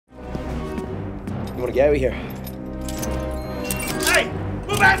want to get out of here? Hey!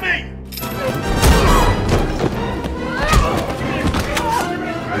 Move at me!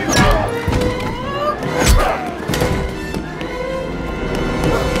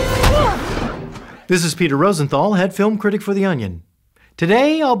 This is Peter Rosenthal, head film critic for The Onion.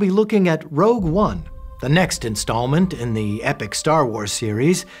 Today I'll be looking at Rogue One, the next installment in the epic Star Wars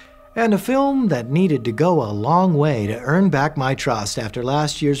series, and a film that needed to go a long way to earn back my trust after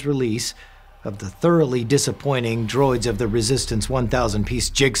last year's release of the thoroughly disappointing Droids of the Resistance 1000-piece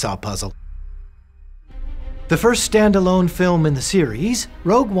jigsaw puzzle. The first standalone film in the series,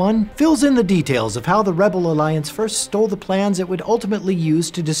 Rogue One fills in the details of how the Rebel Alliance first stole the plans it would ultimately use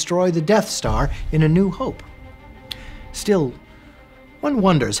to destroy the Death Star in A New Hope. Still, one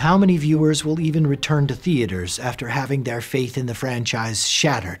wonders how many viewers will even return to theaters after having their faith in the franchise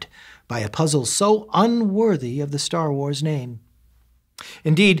shattered by a puzzle so unworthy of the Star Wars name.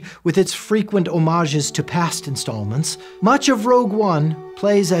 Indeed, with its frequent homages to past installments, much of Rogue One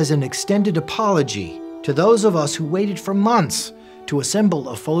plays as an extended apology to those of us who waited for months to assemble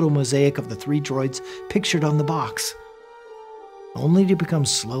a photo mosaic of the three droids pictured on the box, only to become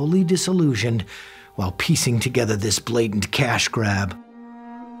slowly disillusioned while piecing together this blatant cash grab.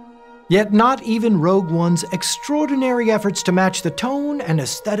 Yet not even Rogue One's extraordinary efforts to match the tone and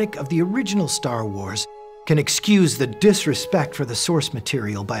aesthetic of the original Star Wars can excuse the disrespect for the source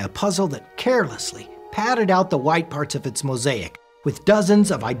material by a puzzle that carelessly padded out the white parts of its mosaic with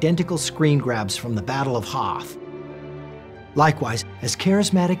dozens of identical screen grabs from the Battle of Hoth. Likewise, as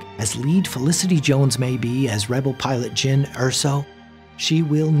charismatic as lead Felicity Jones may be as Rebel pilot Jyn Erso, she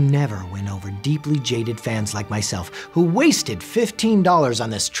will never win over deeply jaded fans like myself who wasted $15 on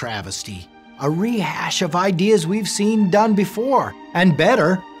this travesty, a rehash of ideas we've seen done before, and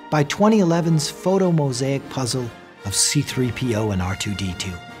better, by 2011's photo mosaic puzzle of C-3PO and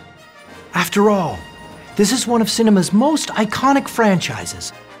R2-D2. After all, this is one of cinema's most iconic franchises,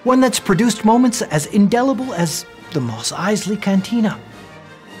 one that's produced moments as indelible as the Mos Eisley Cantina,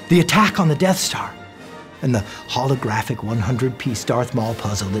 the attack on the Death Star, and the holographic 100-piece Darth Maul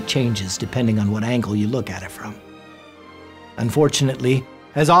puzzle that changes depending on what angle you look at it from. Unfortunately,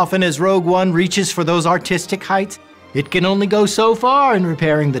 as often as Rogue One reaches for those artistic heights, it can only go so far in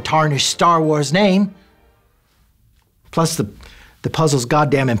repairing the tarnished Star Wars name. Plus, the puzzle's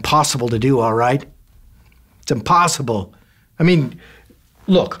goddamn impossible to do, all right? It's impossible. I mean,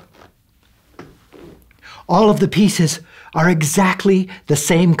 look. All of the pieces are exactly the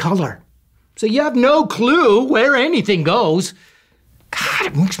same color. So you have no clue where anything goes. God,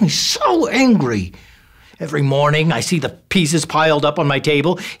 it makes me so angry. Every morning I see the pieces piled up on my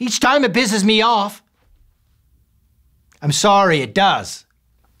table. Each time it pisses me off. I'm sorry, it does.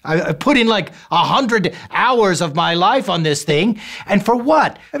 I put in like 100 hours of my life on this thing, and for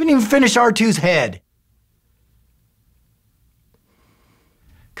what? I haven't even finished R2's head.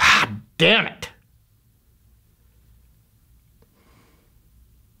 God damn it.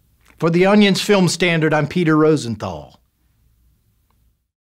 For The Onion's film standard, I'm Peter Rosenthal.